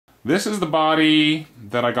This is the body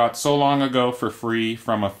that I got so long ago for free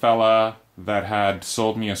from a fella that had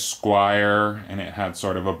sold me a Squier, and it had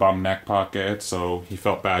sort of a bum neck pocket, so he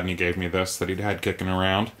felt bad and he gave me this that he'd had kicking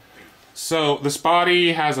around. So this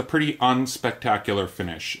body has a pretty unspectacular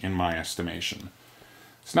finish in my estimation.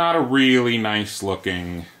 It's not a really nice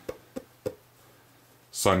looking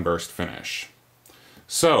sunburst finish.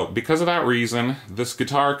 So because of that reason, this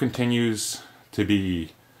guitar continues to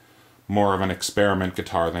be more of an experiment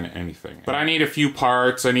guitar than anything. But I need a few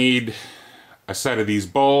parts. I need a set of these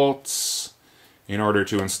bolts in order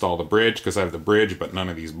to install the bridge, because I have the bridge but none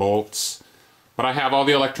of these bolts. But I have all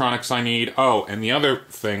the electronics I need. Oh, and the other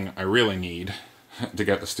thing I really need to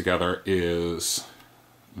get this together is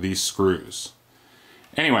these screws.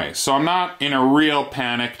 Anyway, so I'm not in a real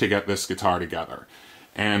panic to get this guitar together.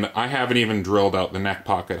 And I haven't even drilled out the neck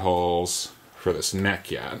pocket holes for this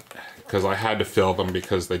neck yet, because I had to fill them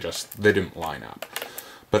because they didn't line up.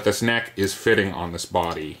 But this neck is fitting on this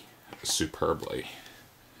body superbly.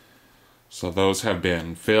 So those have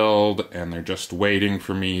been filled, and they're just waiting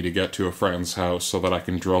for me to get to a friend's house so that I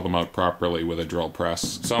can drill them out properly with a drill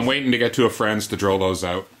press. So I'm waiting to get to a friend's to drill those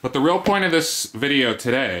out. But the real point of this video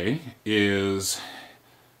today is,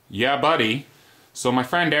 yeah buddy, so my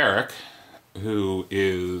friend Eric, who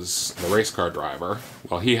is the race car driver,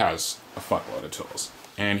 well, he has a fuckload of tools.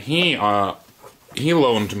 And he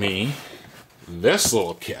loaned me this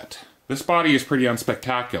little kit. This body is pretty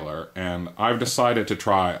unspectacular, and I've decided to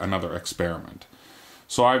try another experiment.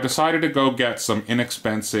 So I've decided to go get some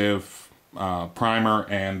inexpensive primer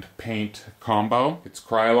and paint combo. It's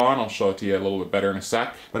Krylon, I'll show it to you a little bit better in a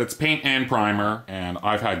sec. But it's paint and primer, and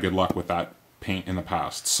I've had good luck with that paint in the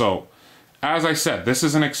past. So, as I said, this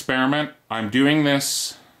is an experiment. I'm doing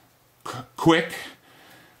this quick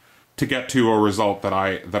to get to a result that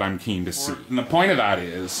I'm keen to see. And the point of that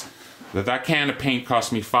is that can of paint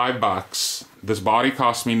cost me $5. This body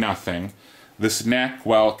cost me nothing. This neck,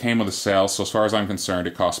 well, came with a sale, so as far as I'm concerned,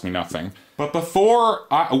 it cost me nothing. But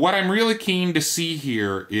what I'm really keen to see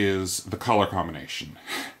here is the color combination.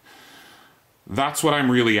 That's what I'm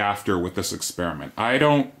really after with this experiment. I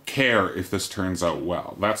don't care if this turns out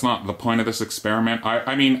well. That's not the point of this experiment.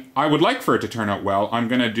 I mean, I would like for it to turn out well. I'm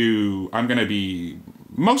gonna be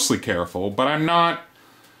mostly careful, but I'm not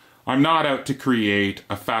out to create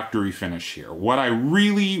a factory finish here. What I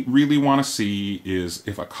really, really want to see is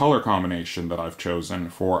if a color combination that I've chosen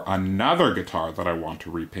for another guitar that I want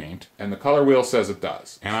to repaint, and the color wheel says it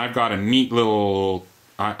does. And I've got a neat little,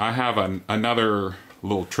 I have another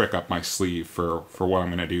little trick up my sleeve for what I'm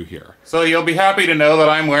going to do here. So you'll be happy to know that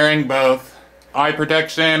I'm wearing both eye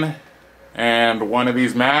protection and one of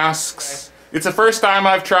these masks. It's the first time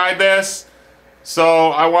I've tried this, so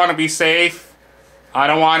I want to be safe. I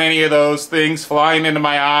don't want any of those things flying into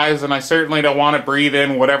my eyes, and I certainly don't want to breathe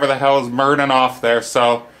in whatever the hell is burning off there.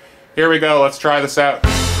 So here we go, let's try this out.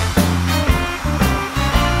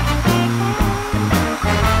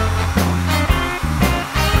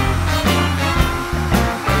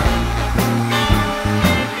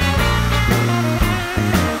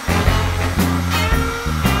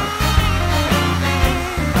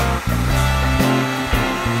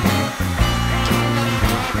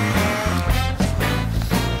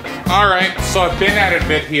 Alright, so I've been at it a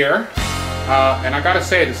bit here, and I gotta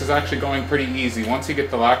say, this is actually going pretty easy. Once you get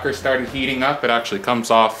the lacquer started heating up, it actually comes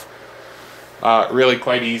off really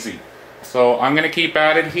quite easy. So I'm gonna keep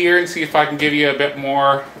at it here and see if I can give you a bit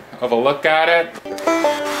more of a look at it.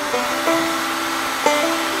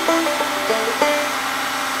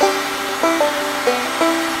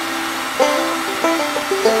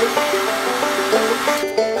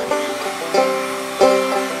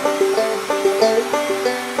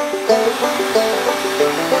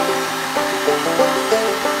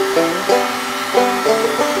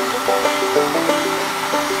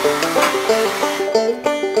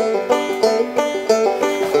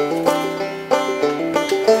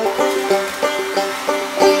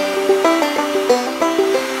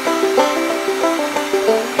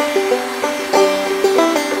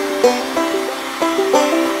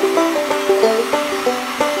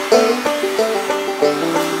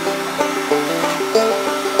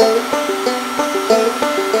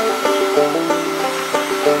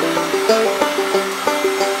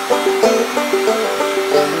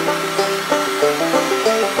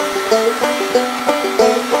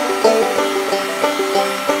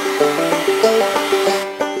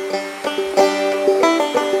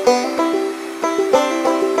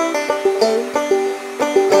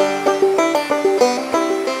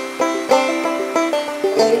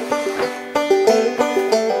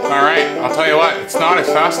 Alright, I'll tell you what, it's not as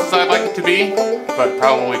fast as I'd like it to be, but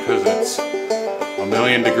probably because it's a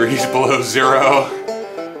million degrees below zero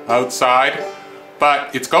outside,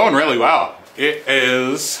 but it's going really well. It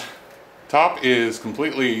is, top is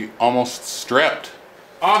completely almost stripped.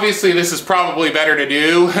 Obviously this is probably better to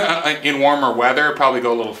do in warmer weather, probably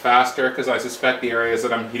go a little faster because I suspect the areas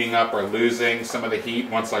that I'm heating up are losing some of the heat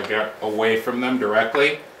once I get away from them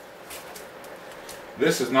directly.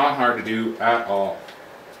 This is not hard to do at all.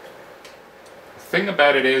 The thing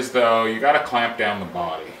about it is though, you gotta clamp down the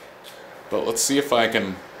body. But let's see if I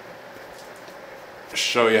can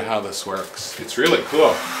show you how this works. It's really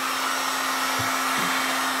cool.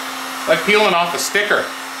 Like peeling off a sticker.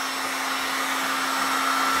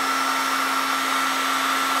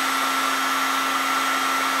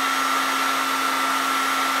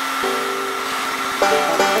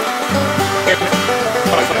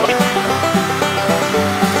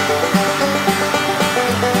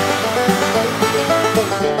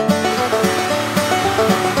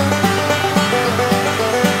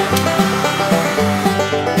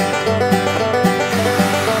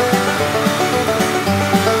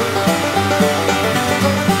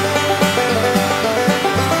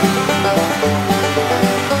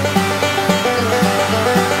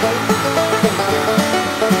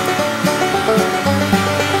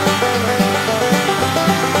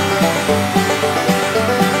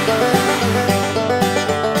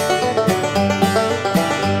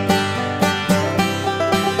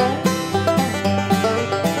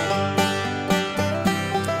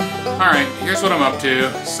 Alright, here's what I'm up to.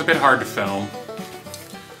 It's a bit hard to film,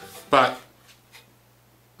 but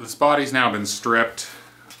this body's now been stripped.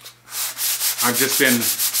 I've just been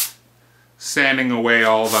sanding away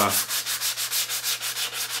all the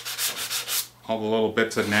little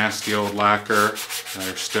bits of nasty old lacquer that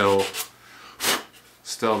are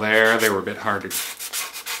still there. They were a bit hard to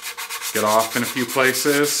get off in a few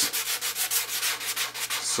places.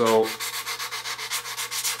 So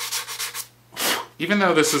even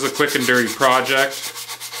though this is a quick and dirty project,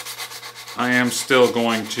 I am still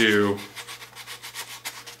going to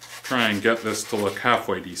try and get this to look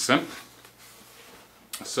halfway decent.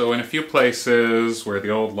 So in a few places where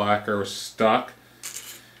the old lacquer was stuck,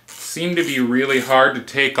 it seemed to be really hard to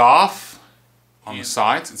take off on the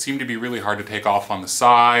sides. It seemed to be really hard to take off on the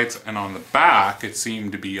sides, and on the back it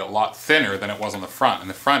seemed to be a lot thinner than it was on the front. In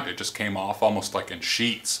the front it just came off almost like in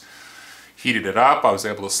sheets. Heated it up, I was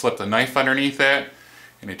able to slip the knife underneath it,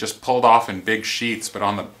 and it just pulled off in big sheets. But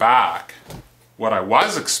on the back, what I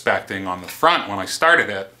was expecting on the front when I started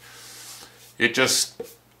it,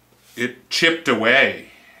 it chipped away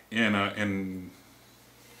in a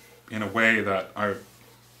way that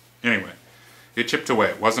anyway, it chipped away.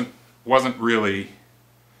 It wasn't really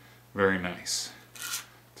very nice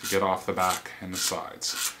to get off the back and the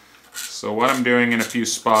sides. So what I'm doing in a few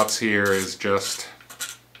spots here is just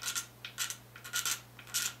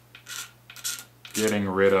getting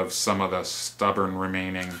rid of some of the stubborn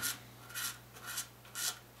remaining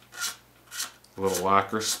little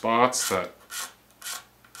lacquer spots that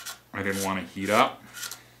I didn't want to heat up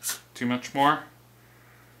too much more.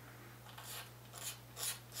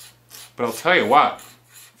 But I'll tell you what,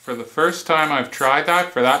 for the first time I've tried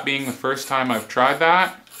that, for that being the first time I've tried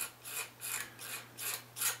that,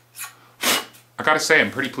 I gotta say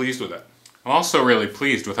I'm pretty pleased with it. I'm also really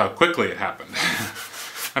pleased with how quickly it happened.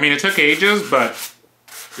 I mean, it took ages, but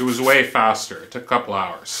it was way faster. It took a couple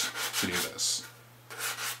hours to do this.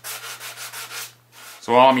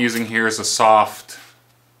 So all I'm using here is a soft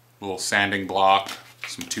little sanding block,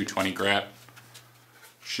 some 220 grit.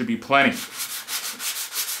 Should be plenty.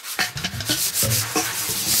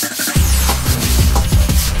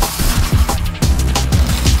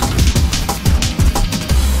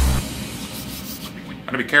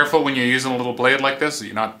 Gotta be careful when you're using a little blade like this that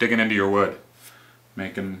you're not digging into your wood,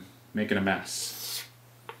 making a mess.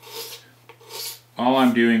 All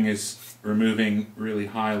I'm doing is removing really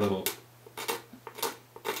high little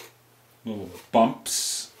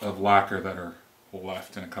bumps of lacquer that are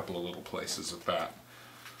left in a couple of little places at that.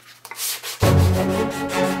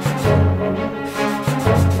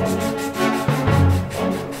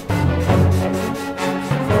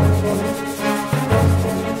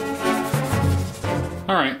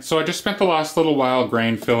 Alright, so I just spent the last little while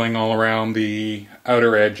grain filling all around the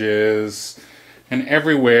outer edges and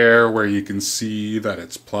everywhere where you can see that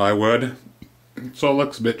it's plywood. So it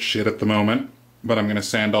looks a bit shit at the moment, but I'm going to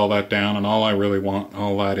sand all that down, and all I really want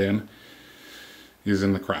all that in is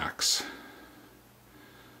in the cracks.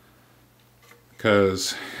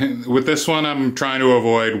 Because with this one I'm trying to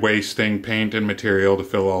avoid wasting paint and material to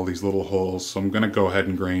fill all these little holes, so I'm going to go ahead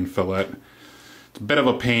and grain fill it. It's a bit of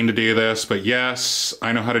a pain to do this, but yes,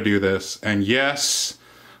 I know how to do this, and yes,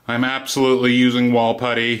 I'm absolutely using wall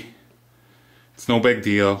putty. It's no big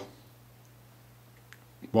deal.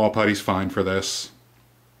 Wall putty's fine for this,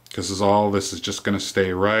 because this is just going to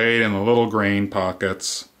stay right in the little grain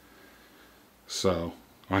pockets. So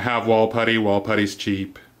I have wall putty. Wall putty's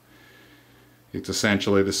cheap. It's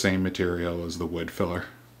essentially the same material as the wood filler,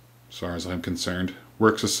 as far as I'm concerned.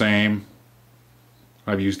 Works the same.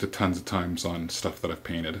 I've used it tons of times on stuff that I've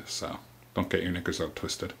painted, so don't get your knickers out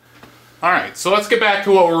twisted. Alright, so let's get back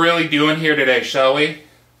to what we're really doing here today, shall we?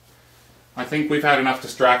 I think we've had enough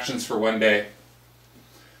distractions for one day.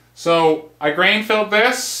 So, I grain filled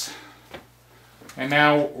this, and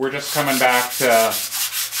now we're just coming back to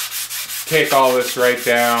take all this right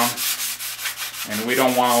down, and we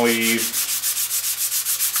don't want to leave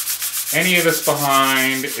any of this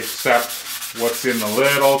behind except what's in the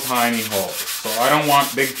little tiny holes. So I don't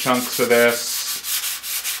want big chunks of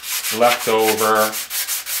this left over.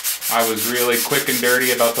 I was really quick and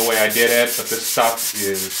dirty about the way I did it, but this stuff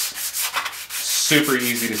is super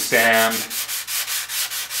easy to sand,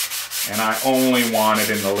 and I only want it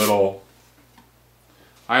in the little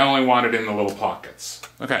pockets.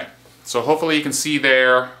 Okay, so hopefully you can see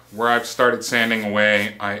there where I've started sanding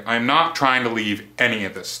away. I'm not trying to leave any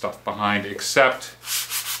of this stuff behind except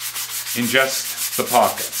in just the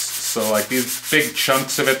pockets. So like these big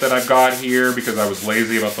chunks of it that I've got here, because I was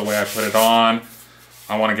lazy about the way I put it on,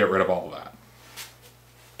 I want to get rid of all of that.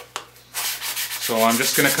 So I'm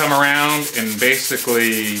just going to come around and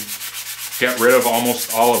basically get rid of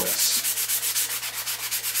almost all of this.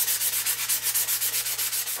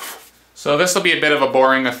 So this will be a bit of a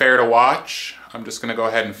boring affair to watch. I'm just going to go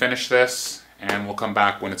ahead and finish this, and we'll come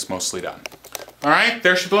back when it's mostly done. Alright,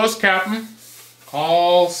 there she blows, Captain.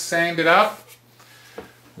 All sanded up.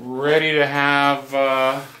 Ready to have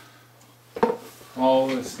all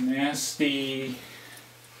this nasty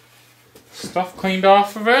stuff cleaned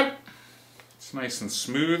off of it. It's nice and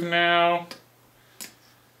smooth now.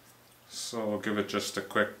 So we'll give it just a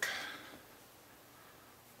quick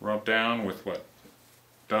rub down with what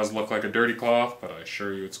does look like a dirty cloth, but I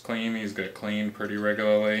assure you it's clean. These get cleaned pretty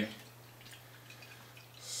regularly.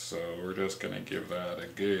 So we're just going to give that a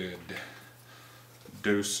good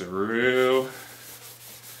dose-a-roo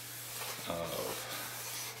of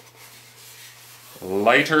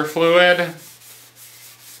lighter fluid.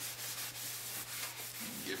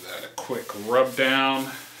 Give that a quick rub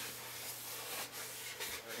down.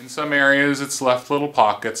 In some areas it's left little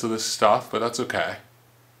pockets of this stuff, but that's okay.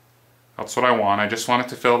 That's what I want. I just want it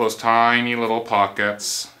to fill those tiny little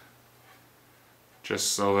pockets,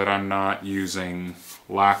 just so that I'm not using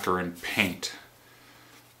lacquer and paint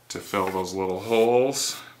to fill those little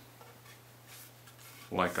holes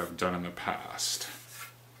like I've done in the past.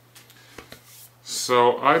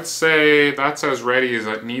 So I'd say that's as ready as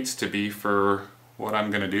it needs to be for what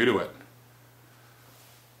I'm going to do to it.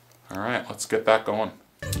 Alright, let's get that going.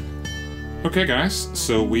 Okay guys,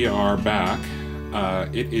 so we are back.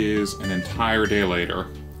 It is an entire day later.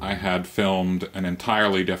 I had filmed an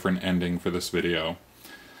entirely different ending for this video,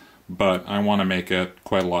 but I want to make it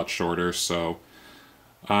quite a lot shorter, so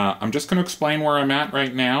I'm just going to explain where I'm at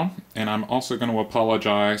right now, and I'm also going to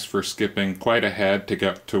apologize for skipping quite ahead to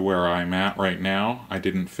get to where I'm at right now. I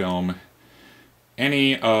didn't film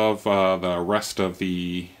any of the rest of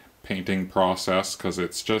the painting process because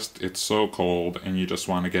it's so cold and you just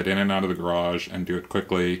want to get in and out of the garage and do it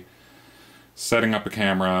quickly. Setting up a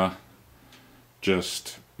camera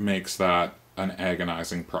just makes that an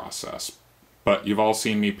agonizing process. But you've all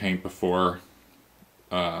seen me paint before,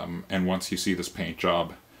 and once you see this paint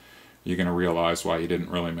job, you're going to realize why you didn't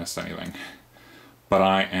really miss anything. But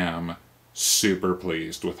I am super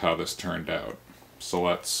pleased with how this turned out. So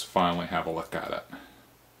let's finally have a look at it.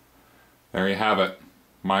 There you have it.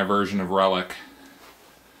 My version of Relic.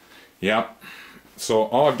 Yep. So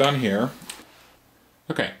all I've done here...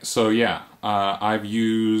 Okay, so yeah, I've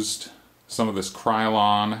used some of this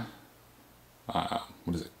Krylon,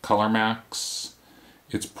 what is it, Color Max.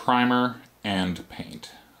 It's primer and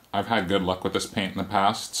paint. I've had good luck with this paint in the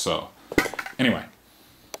past, so anyway.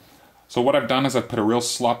 So what I've done is I've put a real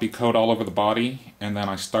sloppy coat all over the body, and then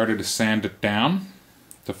I started to sand it down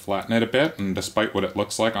to flatten it a bit, and despite what it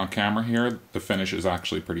looks like on camera here, the finish is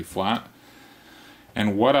actually pretty flat.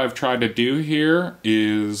 And what I've tried to do here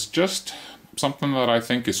is just something that I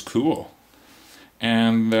think is cool.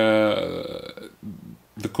 And the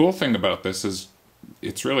cool thing about this is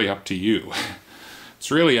it's really up to you.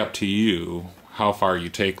 It's really up to you how far you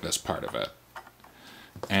take this part of it.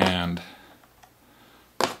 And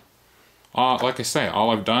like I say, all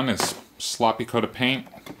I've done is sloppy coat of paint,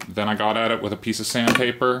 then I got at it with a piece of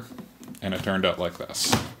sandpaper, and it turned out like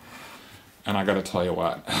this. And I gotta tell you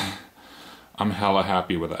what, I'm hella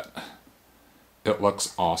happy with it. It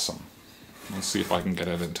looks awesome. Let's see if I can get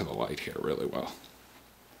it into the light here really well.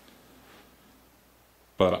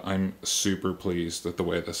 But I'm super pleased with the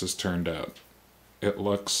way this has turned out. It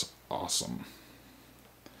looks awesome.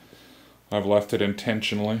 I've left it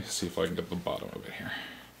intentionally. See if I can get the bottom of it here.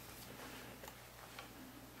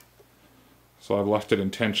 So I've left it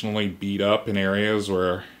intentionally beat up in areas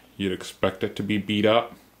where you'd expect it to be beat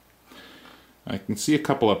up. I can see a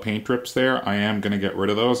couple of paint drips there. I am going to get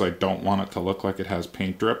rid of those. I don't want it to look like it has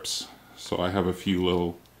paint drips. So I have a few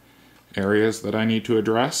little areas that I need to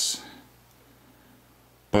address.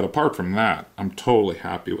 But apart from that, I'm totally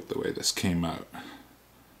happy with the way this came out.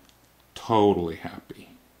 Totally happy.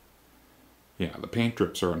 Yeah, the paint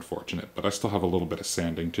drips are unfortunate, but I still have a little bit of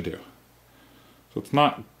sanding to do. So it's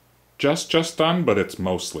not just done, but it's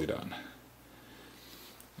mostly done.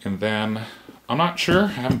 And then, I'm not sure, I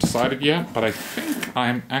haven't decided yet, but I think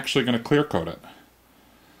I'm actually going to clear coat it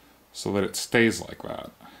so that it stays like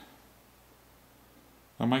that.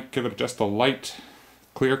 I might give it just a light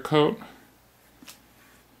clear coat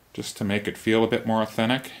just to make it feel a bit more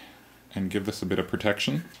authentic and give this a bit of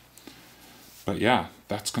protection. But yeah,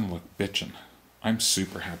 that's going to look bitchin'. I'm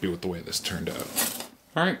super happy with the way this turned out.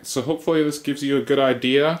 Alright, so hopefully this gives you a good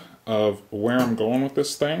idea of where I'm going with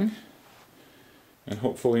this thing. And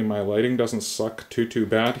hopefully my lighting doesn't suck too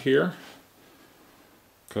bad here.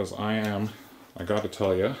 Because I gotta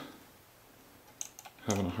tell you,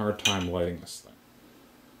 having a hard time lighting this thing.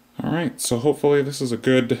 Alright, so hopefully this is a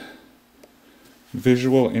good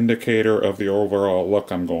visual indicator of the overall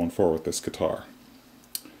look I'm going for with this guitar.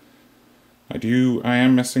 I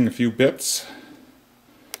am missing a few bits,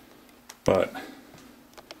 but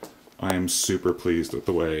I am super pleased with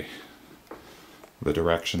the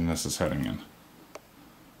direction this is heading in.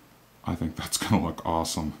 I think that's going to look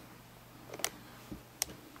awesome.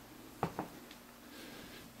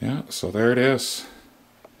 Yeah, so there it is.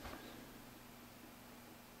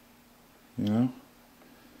 You know,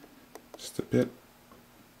 just a bit.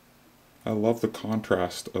 I love the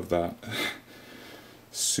contrast of that.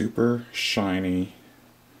 Super shiny,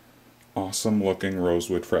 awesome looking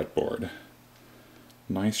rosewood fretboard.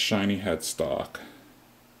 Nice shiny headstock.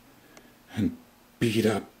 And beat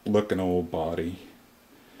up looking old body.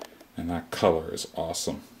 And that color is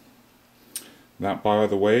awesome. That, by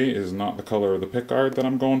the way, is not the color of the pickguard that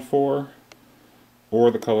I'm going for,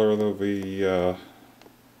 or the color of the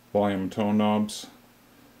volume tone knobs.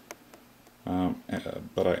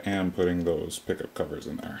 But I am putting those pickup covers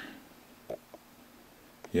in there.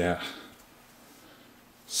 Yeah.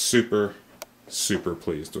 Super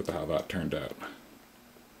pleased with how that turned out.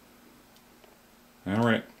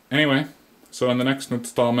 Alright, anyway, so in the next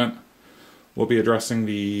installment, we'll be addressing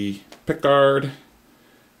the pickguard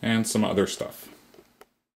and some other stuff.